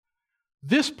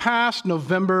This past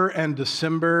November and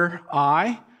December,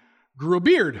 I grew a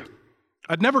beard.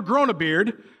 I'd never grown a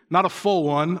beard, not a full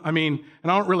one. And I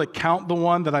don't really count the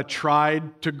one that I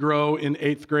tried to grow in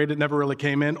 8th grade. It never really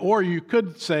came in. Or you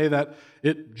could say that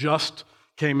it just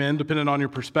came in, depending on your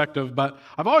perspective. But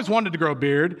I've always wanted to grow a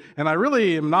beard, and I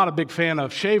really am not a big fan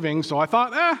of shaving, so I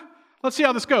thought, let's see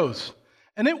how this goes.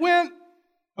 And it went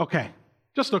okay,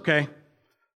 just okay.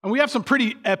 And we have some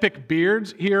pretty epic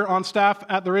beards here on staff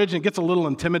at the Ridge, and it gets a little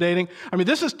intimidating.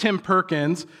 This is Tim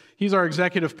Perkins. He's our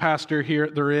executive pastor here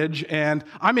at the Ridge, and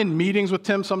I'm in meetings with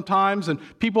Tim sometimes, and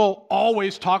people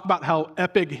always talk about how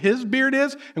epic his beard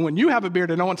is, and when you have a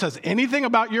beard and no one says anything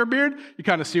about your beard, you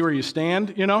kind of see where you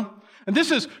stand, you know? And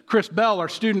this is Chris Bell, our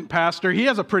student pastor. He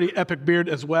has a pretty epic beard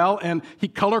as well, and he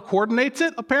color coordinates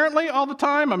it, apparently, all the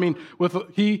time.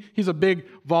 He's a big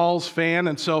Vols fan,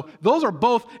 and so those are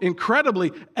both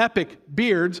incredibly epic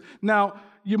beards. Now,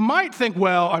 you might think,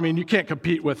 you can't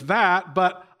compete with that,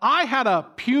 but I had a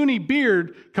puny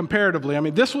beard comparatively.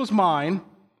 This was mine.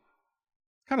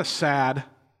 Kind of sad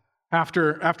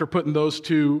after putting those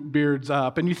two beards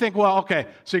up. And you think, so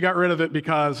you got rid of it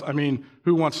because,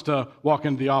 who wants to walk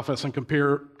into the office and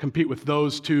compete with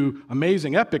those two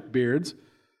amazing epic beards?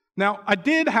 Now, I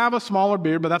did have a smaller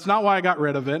beard, but that's not why I got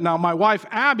rid of it. Now, my wife,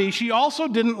 Abby, she also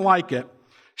didn't like it.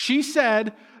 She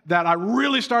said that I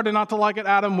really started not to like it,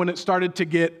 Adam, when it started to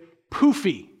get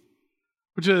poofy,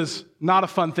 which is not a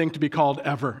fun thing to be called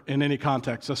ever in any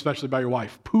context, especially by your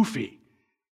wife, poofy.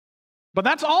 But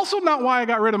that's also not why I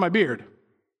got rid of my beard.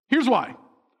 Here's why.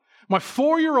 My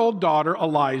 4-year-old daughter,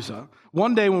 Eliza,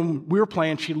 one day when we were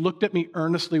playing, she looked at me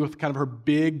earnestly with kind of her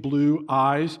big blue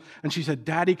eyes, and she said,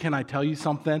 "Daddy, can I tell you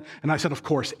something?" And I said, "Of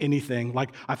course, anything."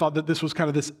 I thought that this was kind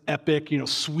of this epic,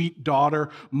 sweet daughter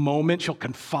moment. She'll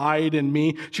confide in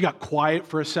me. She got quiet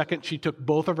for a second. She took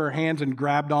both of her hands and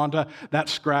grabbed onto that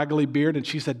scraggly beard, and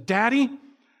she said, "Daddy,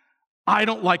 I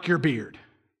don't like your beard."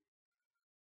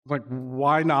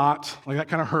 Why not? That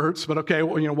kind of hurts, but okay,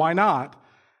 why not?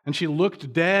 And she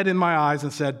looked dead in my eyes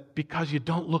and said, "Because you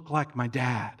don't look like my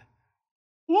dad."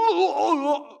 It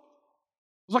was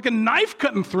like a knife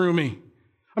cutting through me.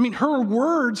 Her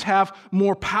words have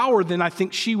more power than I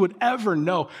think she would ever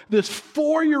know. This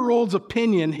 4-year-old's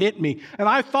opinion hit me, and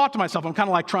I thought to myself, I'm kind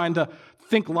of trying to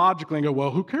think logically and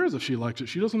go, who cares if she likes it?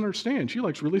 She doesn't understand. She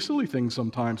likes really silly things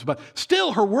sometimes. But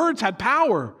still, her words had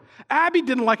power. Abby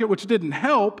didn't like it, which didn't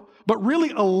help, but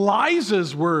really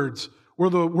Eliza's words were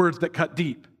the words that cut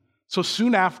deep. So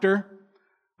soon after,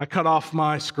 I cut off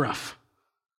my scruff.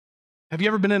 Have you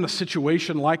ever been in a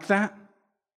situation like that?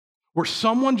 Where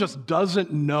someone just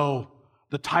doesn't know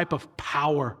the type of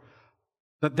power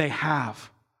that they have,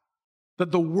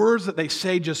 that the words that they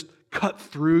say just cut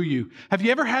through you. Have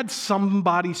you ever had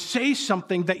somebody say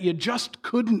something that you just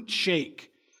couldn't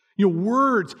shake? Your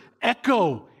words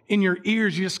echo in your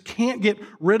ears. You just can't get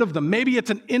rid of them. Maybe it's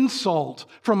an insult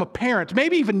from a parent,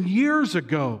 maybe even years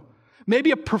ago.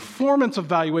 Maybe a performance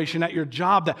evaluation at your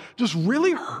job that just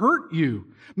really hurt you.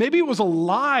 Maybe it was a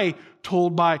lie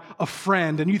told by a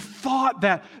friend and you thought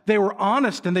that they were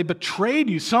honest and they betrayed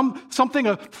you. Something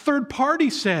a third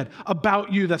party said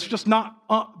about you that's just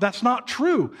not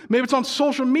true. Maybe it's on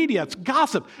social media, it's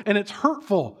gossip, and it's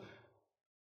hurtful.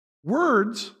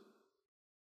 Words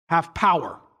have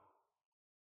power.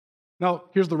 Now,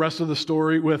 here's the rest of the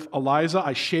story with Eliza.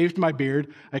 I shaved my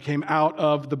beard. I came out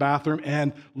of the bathroom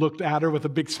and looked at her with a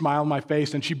big smile on my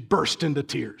face, and she burst into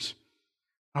tears.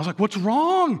 I was like, "What's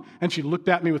wrong?" And she looked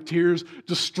at me with tears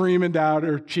just streaming down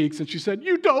her cheeks, and she said,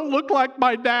 "You don't look like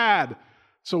my dad."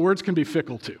 So words can be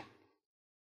fickle too.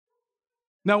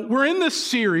 Now, we're in this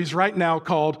series right now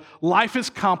called Life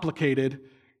is Complicated,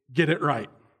 Get It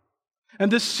Right. And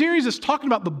this series is talking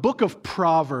about the book of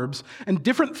Proverbs and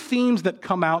different themes that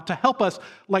come out to help us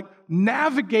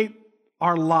navigate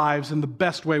our lives in the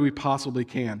best way we possibly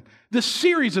can. This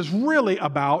series is really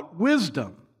about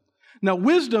wisdom. Now,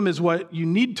 wisdom is what you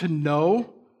need to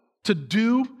know, to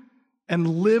do, and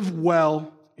live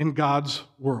well in God's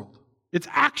world. It's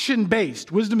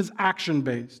action-based. Wisdom is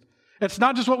action-based. It's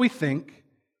not just what we think,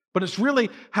 but it's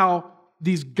really how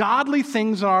these godly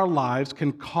things in our lives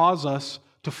can cause us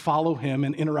to follow Him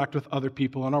and interact with other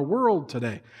people in our world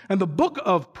today. And the book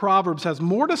of Proverbs has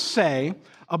more to say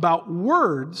about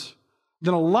words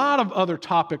than a lot of other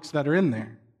topics that are in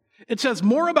there. It says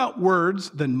more about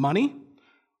words than money,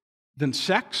 than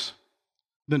sex,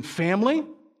 than family,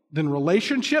 than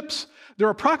relationships. There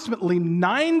are approximately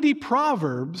 90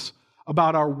 proverbs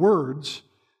about our words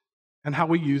and how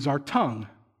we use our tongue.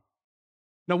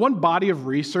 Now, one body of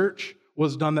research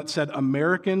was done that said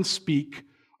Americans speak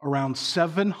around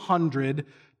 700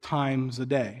 times a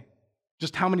day.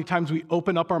 Just how many times we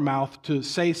open up our mouth to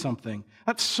say something.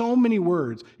 That's so many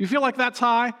words. You feel like that's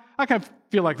high? I kind of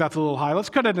feel like that's a little high.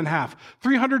 Let's cut it in half.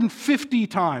 350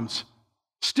 times.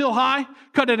 Still high?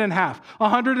 Cut it in half.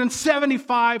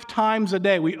 175 times a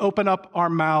day we open up our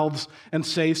mouths and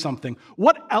say something.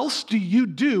 What else do you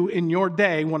do in your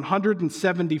day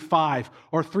 175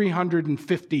 or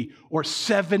 350 or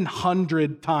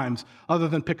 700 times other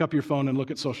than pick up your phone and look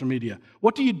at social media?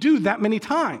 What do you do that many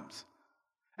times?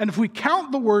 And if we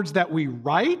count the words that we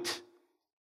write,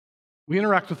 we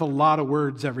interact with a lot of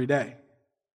words every day.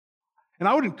 And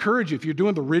I would encourage you, if you're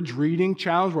doing the Ridge Reading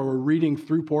Challenge, where we're reading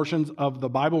through portions of the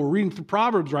Bible, we're reading through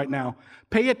Proverbs right now,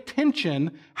 pay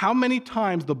attention how many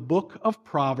times the book of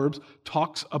Proverbs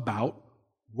talks about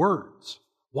words.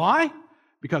 Why?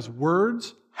 Because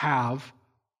words have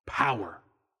power.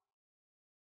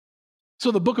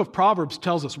 So the book of Proverbs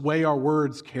tells us, weigh our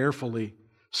words carefully.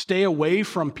 Stay away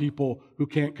from people who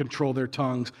can't control their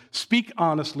tongues. Speak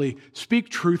honestly. Speak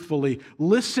truthfully.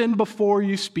 Listen before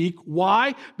you speak.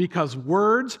 Why? Because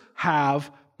words have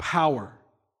power.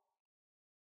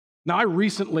 Now, I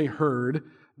recently heard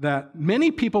that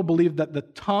many people believe that the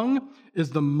tongue is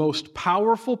the most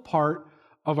powerful part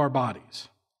of our bodies.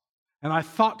 And I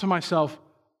thought to myself,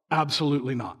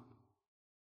 absolutely not.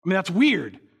 I mean, that's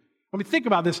weird. I mean, think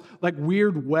about this like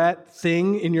weird wet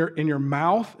thing in your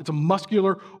mouth. It's a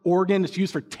muscular organ. It's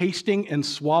used for tasting and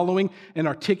swallowing and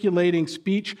articulating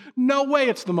speech. No way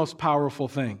it's the most powerful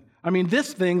thing. I mean,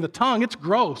 this thing, the tongue, it's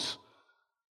gross.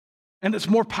 And it's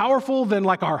more powerful than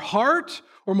like our heart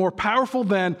or more powerful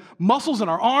than muscles in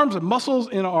our arms and muscles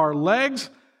in our legs.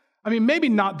 I mean, maybe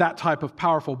not that type of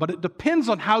powerful, but it depends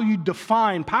on how you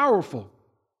define powerful.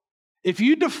 If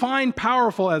you define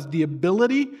powerful as the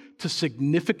ability to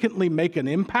significantly make an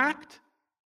impact,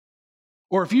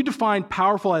 or if you define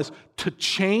powerful as to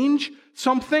change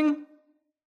something,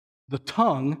 the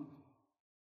tongue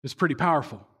is pretty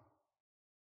powerful.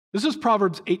 This is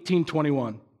Proverbs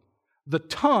 18:21. The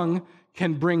tongue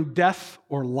can bring death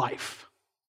or life.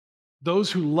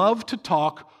 Those who love to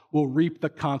talk will reap the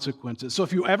consequences. So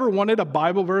if you ever wanted a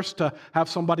Bible verse to have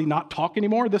somebody not talk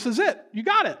anymore, this is it. You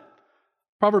got it.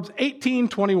 Proverbs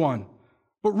 18:21.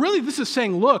 But really this is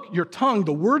saying, look, your tongue,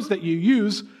 the words that you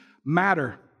use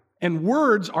matter. And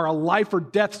words are a life or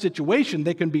death situation.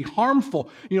 They can be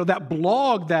harmful. You know, that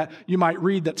blog that you might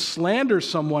read that slanders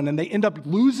someone and they end up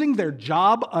losing their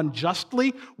job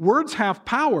unjustly, words have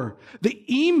power. The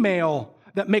email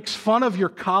that makes fun of your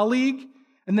colleague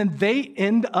and then they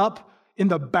end up in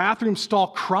the bathroom stall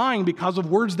crying because of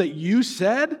words that you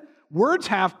said, words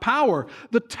have power.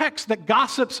 The text that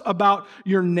gossips about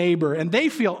your neighbor and they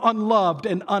feel unloved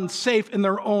and unsafe in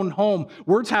their own home,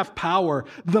 words have power.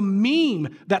 The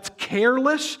meme that's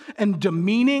careless and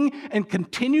demeaning and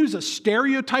continues a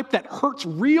stereotype that hurts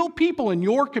real people in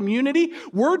your community,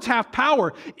 words have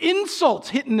power. Insults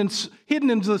hidden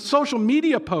into the social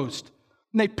media post.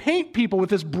 And they paint people with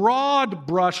this broad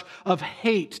brush of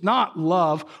hate, not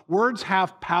love. Words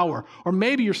have power. Or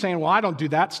maybe you're saying, well, I don't do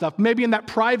that stuff. Maybe in that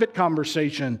private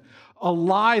conversation, a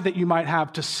lie that you might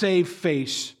have to save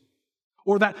face.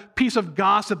 Or that piece of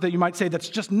gossip that you might say that's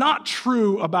just not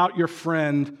true about your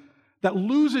friend that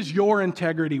loses your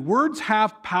integrity. Words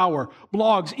have power.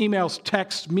 Blogs, emails,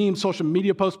 texts, memes, social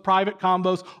media posts, private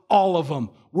combos, all of them.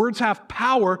 Words have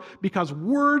power because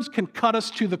words can cut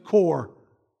us to the core.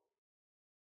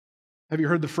 Have you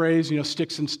heard the phrase,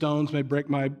 sticks and stones may break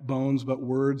my bones, but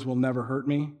words will never hurt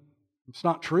me? It's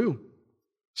not true.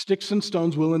 Sticks and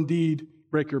stones will indeed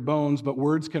break your bones, but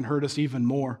words can hurt us even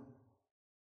more.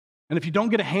 And if you don't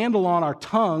get a handle on our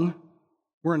tongue,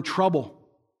 we're in trouble,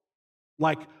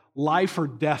 like life or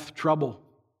death trouble.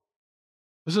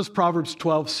 This is Proverbs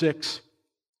 12:6.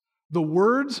 The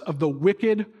words of the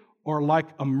wicked are like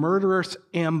a murderous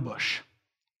ambush,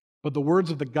 but the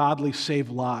words of the godly save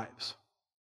lives.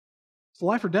 It's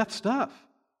life or death stuff.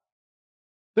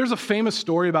 There's a famous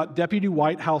story about Deputy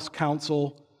White House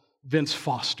Counsel Vince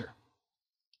Foster.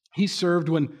 He served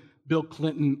when Bill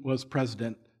Clinton was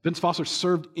president. Vince Foster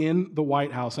served in the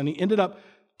White House, and he ended up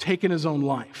taking his own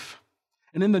life.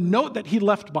 And in the note that he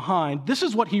left behind, this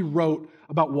is what he wrote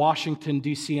about Washington,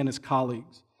 D.C. and his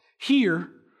colleagues. Here,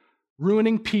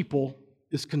 ruining people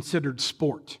is considered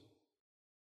sport.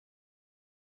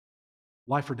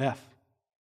 Life or death.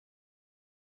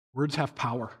 Words have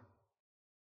power.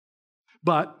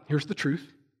 But here's the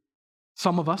truth.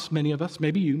 Some of us, many of us,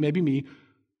 maybe you, maybe me,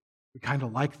 we kind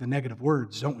of like the negative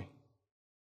words, don't we?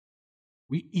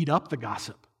 We eat up the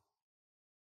gossip.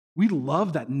 We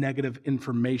love that negative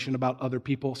information about other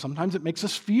people. Sometimes it makes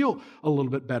us feel a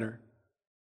little bit better.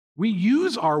 We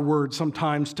use our words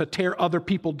sometimes to tear other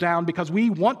people down because we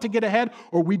want to get ahead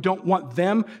or we don't want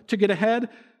them to get ahead.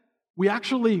 We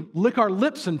actually lick our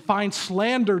lips and find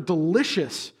slander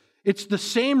delicious. It's the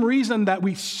same reason that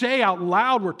we say out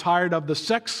loud we're tired of the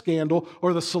sex scandal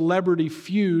or the celebrity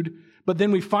feud, but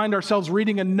then we find ourselves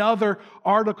reading another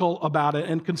article about it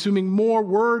and consuming more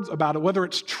words about it, whether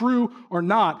it's true or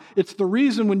not. It's the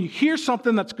reason when you hear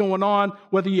something that's going on,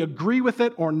 whether you agree with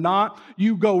it or not,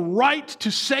 you go right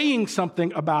to saying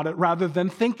something about it rather than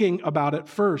thinking about it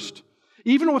first.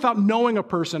 Even without knowing a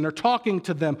person or talking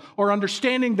to them or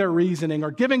understanding their reasoning or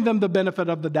giving them the benefit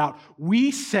of the doubt, we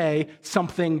say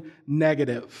something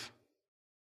negative.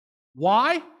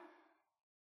 Why?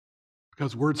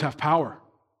 Because words have power.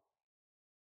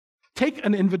 Take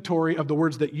an inventory of the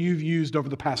words that you've used over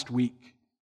the past week.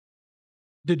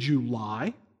 Did you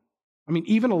lie? I mean,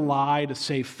 even a lie to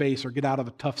save face or get out of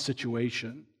a tough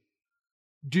situation.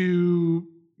 Do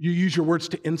you use your words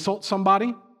to insult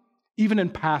somebody, even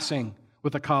in passing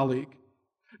with a colleague?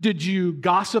 Did you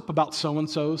gossip about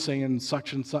so-and-so, saying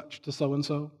such and such to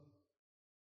so-and-so?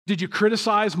 Did you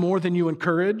criticize more than you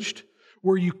encouraged?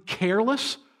 Were you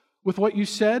careless with what you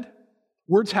said?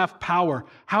 Words have power.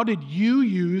 How did you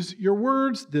use your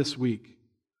words this week?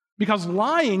 Because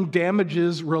lying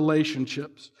damages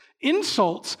relationships.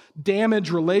 Insults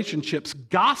damage relationships.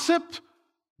 Gossip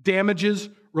damages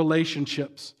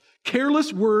relationships.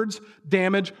 Careless words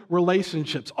damage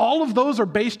relationships. All of those are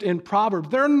based in Proverbs.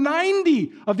 There are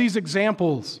 90 of these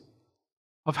examples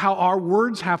of how our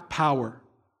words have power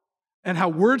and how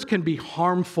words can be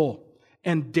harmful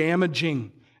and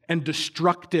damaging and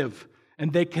destructive.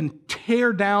 And they can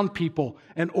tear down people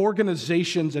and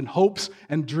organizations and hopes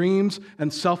and dreams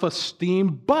and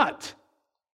self-esteem. But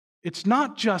it's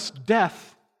not just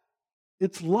death,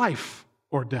 it's life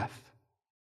or death.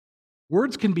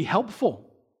 Words can be helpful.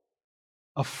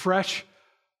 A fresh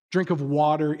drink of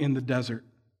water in the desert.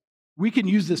 We can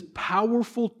use this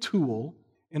powerful tool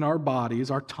in our bodies,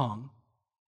 our tongue,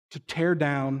 to tear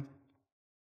down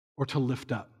or to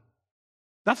lift up.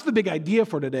 That's the big idea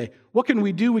for today. What can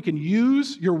we do? We can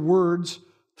use your words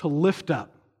to lift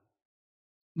up,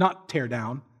 not tear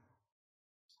down.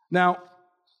 Now,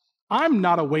 I'm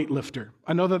not a weightlifter.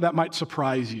 I know that might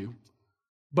surprise you.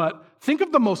 But think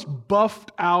of the most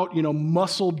buffed out,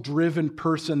 muscle-driven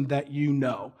person that you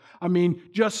know. I mean,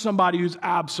 just somebody who's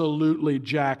absolutely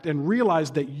jacked, and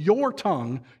realize that your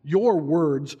tongue, your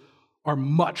words, are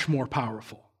much more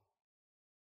powerful.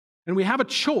 And we have a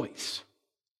choice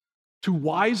to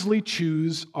wisely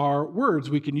choose our words.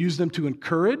 We can use them to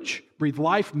encourage, breathe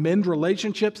life, mend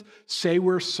relationships, say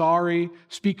we're sorry,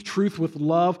 speak truth with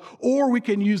love, or we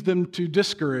can use them to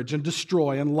discourage and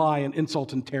destroy and lie and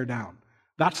insult and tear down.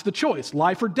 That's the choice,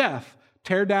 life or death,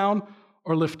 tear down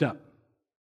or lift up.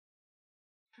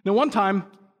 Now, one time,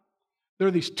 there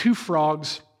were these two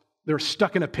frogs. They were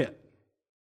stuck in a pit.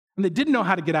 And they didn't know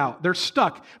how to get out. They're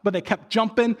stuck, but they kept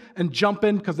jumping and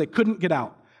jumping because they couldn't get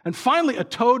out. And finally, a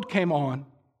toad came on,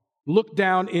 looked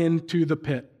down into the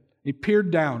pit. He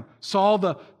peered down, saw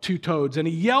the two toads, and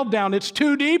he yelled down, "It's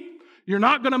too deep. You're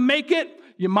not going to make it.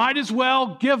 You might as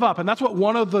well give up." And that's what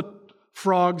one of the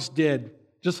frogs did.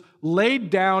 Just laid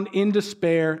down in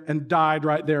despair and died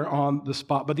right there on the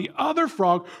spot. But the other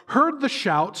frog heard the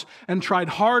shouts and tried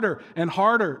harder and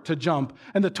harder to jump.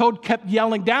 And the toad kept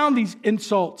yelling down these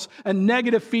insults and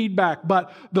negative feedback.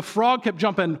 But the frog kept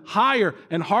jumping higher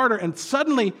and harder. And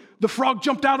suddenly the frog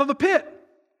jumped out of the pit.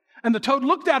 And the toad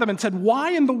looked at him and said,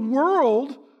 "Why in the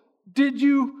world did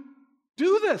you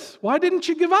do this? Why didn't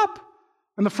you give up?"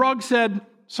 And the frog said,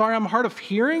 "Sorry, I'm hard of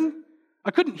hearing. I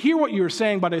couldn't hear what you were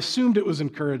saying, but I assumed it was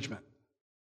encouragement."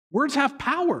 Words have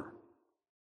power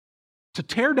to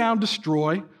tear down,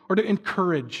 destroy, or to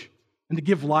encourage and to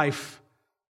give life.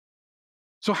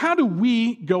 So how do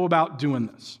we go about doing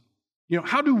this?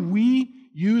 How do we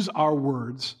use our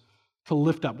words to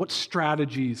lift up? What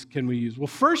strategies can we use? Well,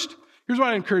 first, here's what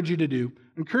I encourage you to do.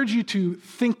 I encourage you to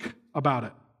think about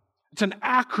it. It's an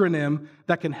acronym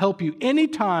that can help you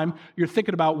anytime you're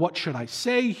thinking about what should I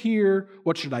say here,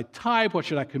 what should I type, what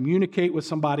should I communicate with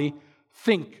somebody.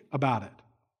 Think about it.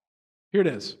 Here it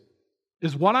is.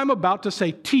 Is what I'm about to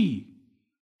say T,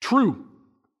 true?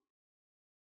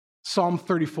 Psalm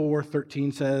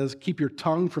 34:13 says, "Keep your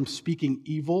tongue from speaking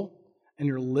evil and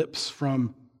your lips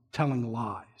from telling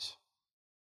lies."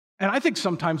 And I think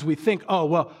sometimes we think, "Oh,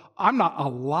 well, I'm not a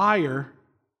liar."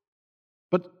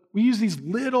 But we use these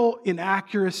little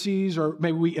inaccuracies, or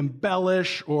maybe we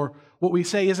embellish, or what we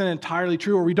say isn't entirely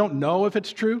true, or we don't know if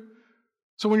it's true.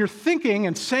 So when you're thinking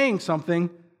and saying something,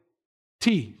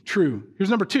 T, true. Here's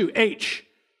number 2, H,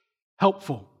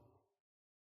 helpful.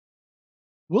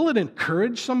 Will it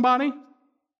encourage somebody?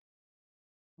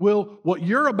 Will what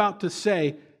you're about to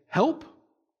say help?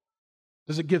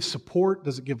 Does it give support?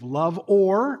 Does it give love?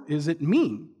 Or is it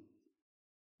mean?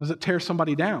 Does it tear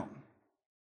somebody down?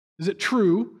 Is it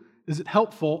true? Is it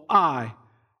helpful?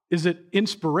 Is it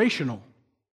inspirational?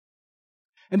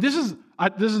 And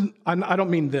I don't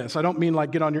mean this. I don't mean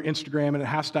like get on your Instagram and it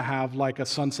has to have like a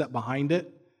sunset behind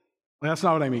it. That's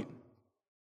not what I mean.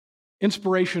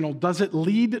 Inspirational, does it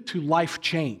lead to life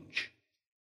change?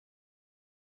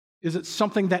 Is it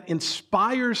something that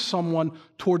inspires someone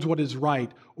towards what is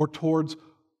right or towards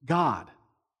God?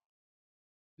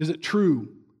 Is it true?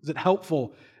 Is it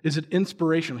helpful? Is it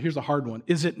inspirational? Here's a hard one.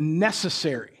 Is it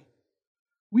necessary?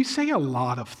 We say a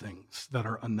lot of things that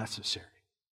are unnecessary.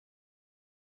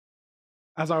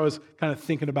 As I was kind of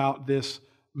thinking about this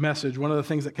message, one of the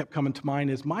things that kept coming to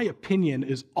mind is my opinion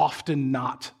is often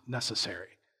not necessary.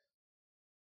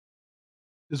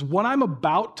 Is what I'm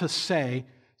about to say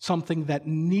something that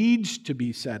needs to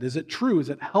be said? Is it true? Is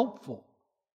it helpful?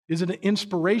 Is it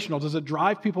inspirational? Does it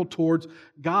drive people towards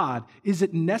God? Is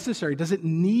it necessary? Does it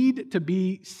need to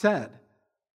be said?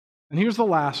 And here's the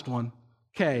last one.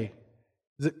 K,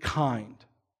 is it kind?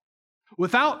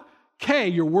 Without K,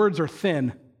 your words are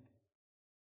thin.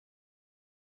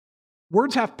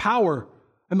 Words have power,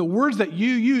 and the words that you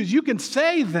use, you can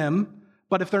say them,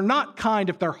 but if they're not kind,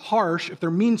 if they're harsh, if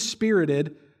they're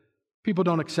mean-spirited, people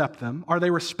don't accept them. Are they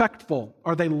respectful?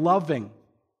 Are they loving?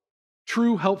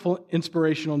 True, helpful,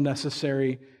 inspirational,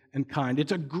 necessary, and kind.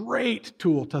 It's a great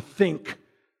tool to think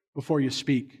before you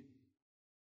speak.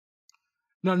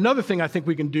 Now, another thing I think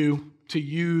we can do to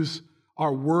use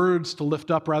our words to lift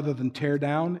up rather than tear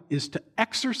down is to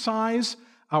exercise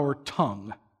our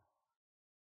tongue.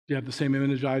 Do you have the same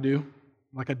image I do?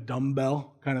 Like a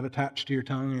dumbbell kind of attached to your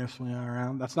tongue and you swing it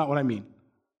around? That's not what I mean.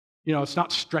 It's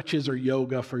not stretches or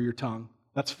yoga for your tongue.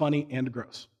 That's funny and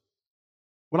gross.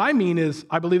 What I mean is,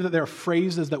 I believe that there are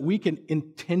phrases that we can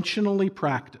intentionally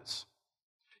practice.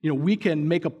 We can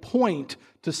make a point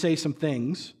to say some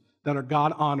things that are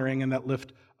God-honoring and that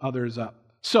lift others up.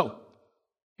 So,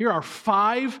 here are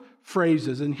 5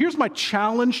 phrases, and here's my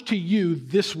challenge to you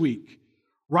this week.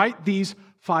 Write these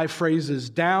 5 phrases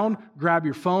down, grab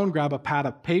your phone, grab a pad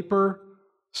of paper,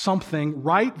 something,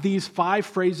 write these 5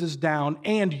 phrases down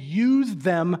and use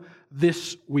them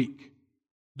this week.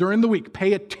 During the week,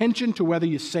 pay attention to whether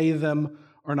you say them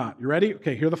or not. You ready?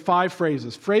 Okay, here are the 5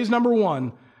 phrases. Phrase number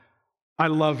 1, I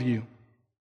love you.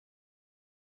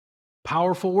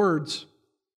 Powerful words.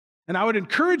 And I would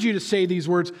encourage you to say these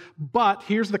words, but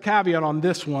here's the caveat on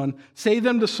this one. Say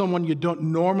them to someone you don't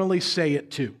normally say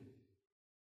it to.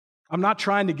 I'm not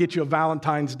trying to get you a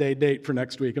Valentine's Day date for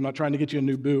next week. I'm not trying to get you a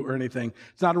new boo or anything.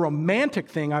 It's not a romantic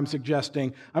thing I'm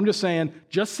suggesting. I'm just saying,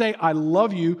 just say I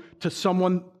love you to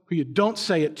someone who you don't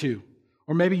say it to,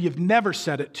 or maybe you've never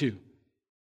said it to.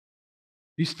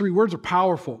 These 3 words are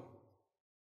powerful.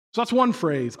 So that's one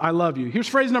phrase, I love you. Here's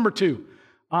phrase number 2,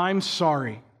 I'm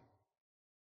sorry.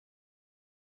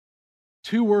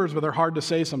 2 words, but they're hard to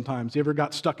say sometimes. You ever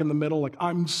got stuck in the middle, like,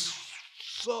 I'm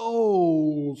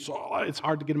so sorry. It's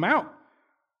hard to get them out.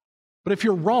 But if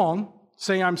you're wrong,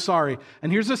 say I'm sorry.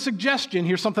 And here's a suggestion.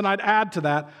 Here's something I'd add to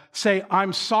that. Say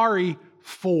I'm sorry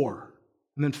for,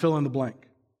 and then fill in the blank.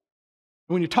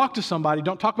 And when you talk to somebody,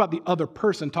 don't talk about the other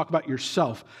person. Talk about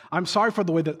yourself. I'm sorry for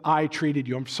the way that I treated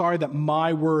you. I'm sorry that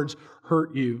my words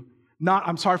hurt you. Not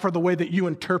I'm sorry for the way that you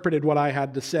interpreted what I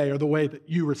had to say or the way that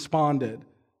you responded.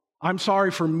 I'm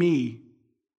sorry for me.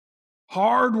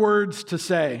 Hard words to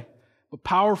say, but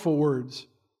powerful words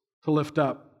to lift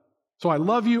up. So I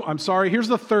love you, I'm sorry. Here's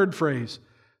the 3rd phrase.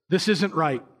 This isn't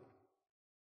right.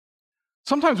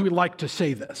 Sometimes we like to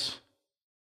say this.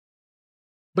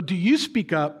 But do you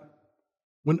speak up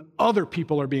when other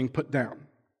people are being put down?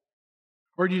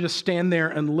 Or do you just stand there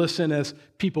and listen as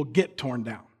people get torn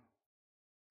down?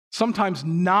 Sometimes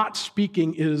not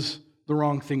speaking is the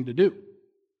wrong thing to do.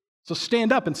 So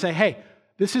stand up and say, hey,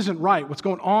 this isn't right. What's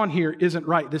going on here isn't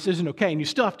right. This isn't okay. And you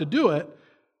still have to do it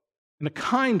in a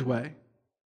kind way.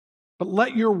 But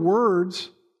let your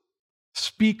words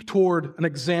speak toward an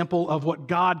example of what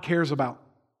God cares about.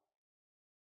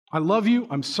 I love you.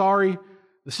 I'm sorry.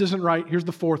 This isn't right. Here's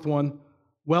the 4th one.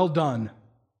 Well done.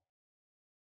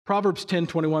 Proverbs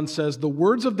 10:21 says, the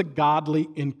words of the godly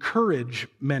encourage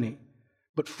many,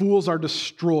 but fools are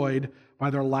destroyed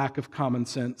by their lack of common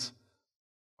sense.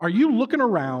 Are you looking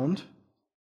around,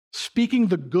 speaking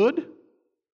the good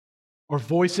or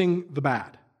voicing the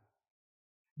bad?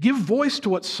 Give voice to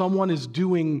what someone is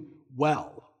doing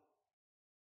well.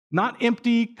 Not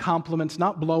empty compliments,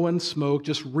 not blowing smoke,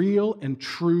 just real and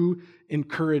true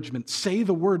encouragement. Say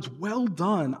the words, well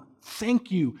done.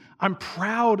 Thank you. I'm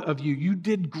proud of you. You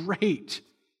did great.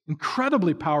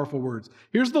 Incredibly powerful words.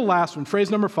 Here's the last one, phrase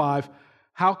number 5.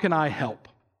 How can I help?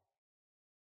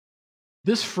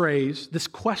 This phrase, this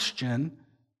question,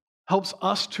 helps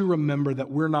us to remember that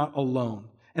we're not alone.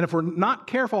 And if we're not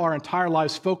careful, our entire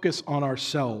lives focus on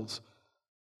ourselves.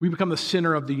 We become the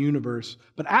center of the universe.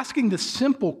 But asking this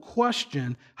simple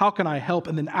question, how can I help,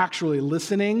 and then actually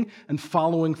listening and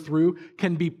following through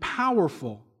can be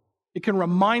powerful. It can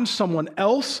remind someone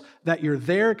else that you're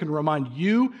there. It can remind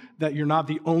you that you're not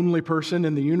the only person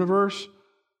in the universe,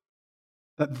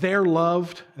 that they're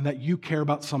loved, and that you care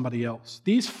about somebody else.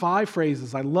 These 5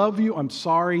 phrases, I love you, I'm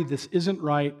sorry, this isn't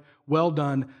right, well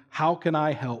done, how can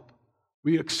I help?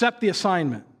 We accept the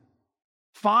assignment.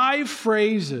 5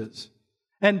 phrases.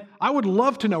 And I would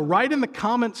love to know, right in the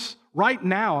comments right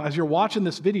now as you're watching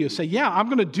this video, say, yeah, I'm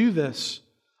going to do this.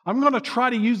 I'm going to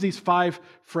try to use these 5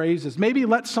 phrases. Maybe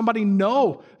let somebody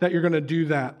know that you're going to do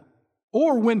that.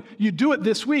 Or when you do it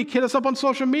this week, hit us up on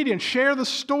social media and share the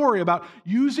story about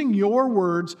using your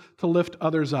words to lift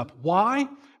others up. Why?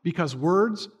 Because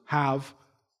words have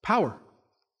power.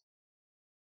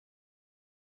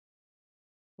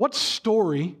 What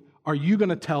story are you going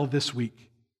to tell this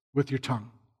week with your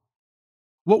tongue?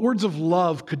 What words of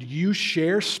love could you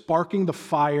share, sparking the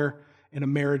fire in a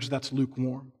marriage that's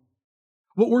lukewarm?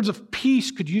 What words of peace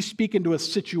could you speak into a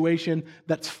situation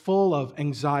that's full of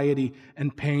anxiety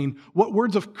and pain? What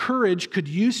words of courage could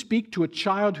you speak to a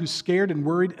child who's scared and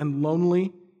worried and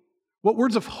lonely? What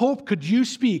words of hope could you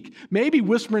speak, maybe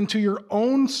whisper into your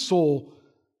own soul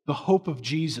the hope of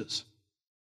Jesus?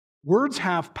 Words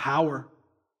have power.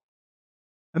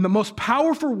 And the most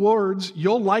powerful words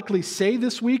you'll likely say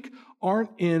this week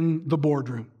aren't in the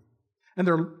boardroom. And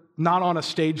they're not on a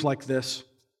stage like this.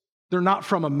 They're not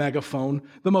from a megaphone.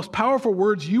 The most powerful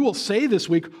words you will say this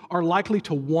week are likely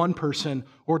to one person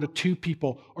or to 2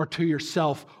 people or to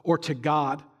yourself or to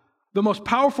God. The most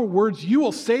powerful words you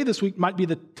will say this week might be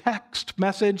the text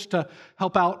message to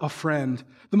help out a friend.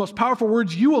 The most powerful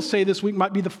words you will say this week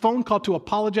might be the phone call to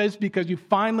apologize because you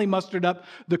finally mustered up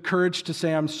the courage to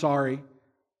say, I'm sorry.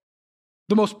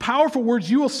 The most powerful words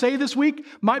you will say this week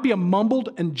might be a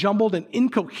mumbled and jumbled and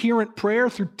incoherent prayer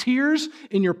through tears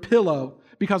in your pillow,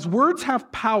 because words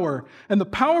have power, and the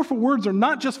powerful words are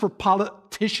not just for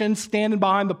politicians standing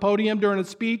behind the podium during a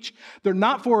speech. They're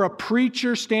not for a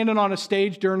preacher standing on a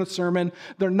stage during a sermon.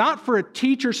 They're not for a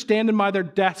teacher standing by their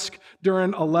desk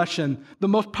during a lesson. The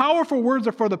most powerful words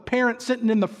are for the parent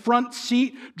sitting in the front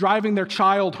seat driving their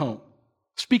child home,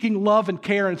 speaking love and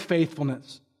care and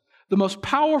faithfulness. The most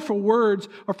powerful words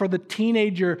are for the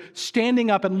teenager standing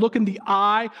up and looking the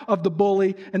eye of the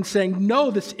bully and saying,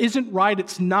 no, this isn't right,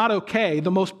 it's not okay.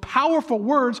 The most powerful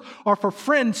words are for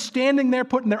friends standing there,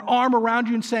 putting their arm around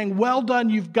you and saying, well done,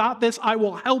 you've got this, I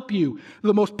will help you.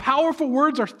 The most powerful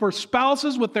words are for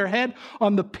spouses with their head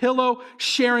on the pillow,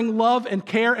 sharing love and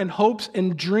care and hopes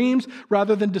and dreams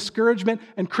rather than discouragement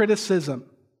and criticism.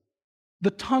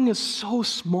 The tongue is so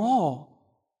small.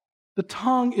 The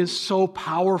tongue is so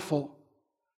powerful.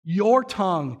 Your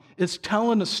tongue is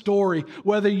telling a story,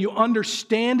 whether you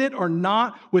understand it or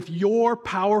not, with your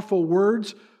powerful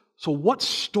words. So what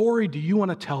story do you want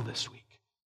to tell this week?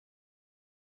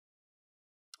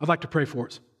 I'd like to pray for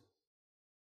us.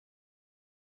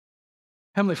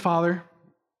 Heavenly Father,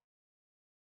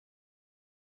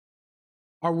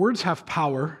 our words have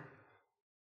power,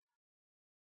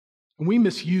 and we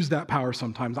misuse that power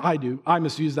sometimes. I do. I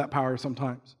misuse that power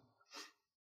sometimes.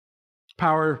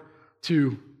 Power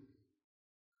to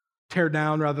tear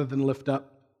down rather than lift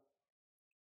up.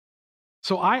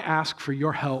 So I ask for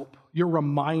your help, your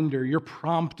reminder, your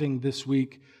prompting this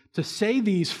week to say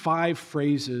these 5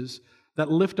 phrases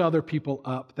that lift other people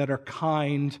up, that are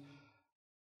kind,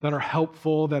 that are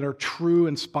helpful, that are true,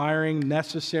 inspiring,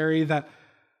 necessary, that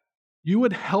you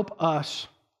would help us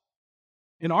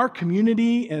in our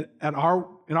community, in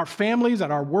our families, at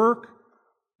our work,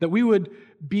 that we would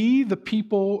be the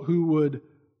people who would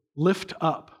lift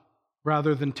up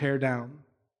rather than tear down.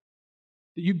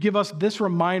 That you give us this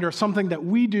reminder, something that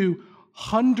we do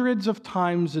hundreds of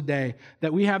times a day,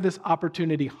 that we have this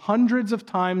opportunity hundreds of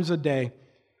times a day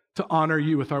to honor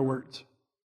you with our words.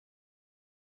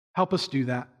 Help us do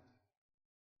that.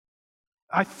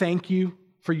 I thank you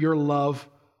for your love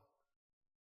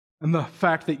and the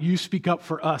fact that you speak up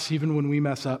for us even when we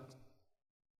mess up.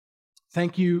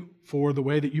 Thank you for the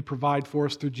way that you provide for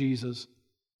us through Jesus.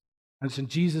 And it's in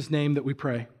Jesus' name that we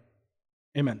pray.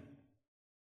 Amen.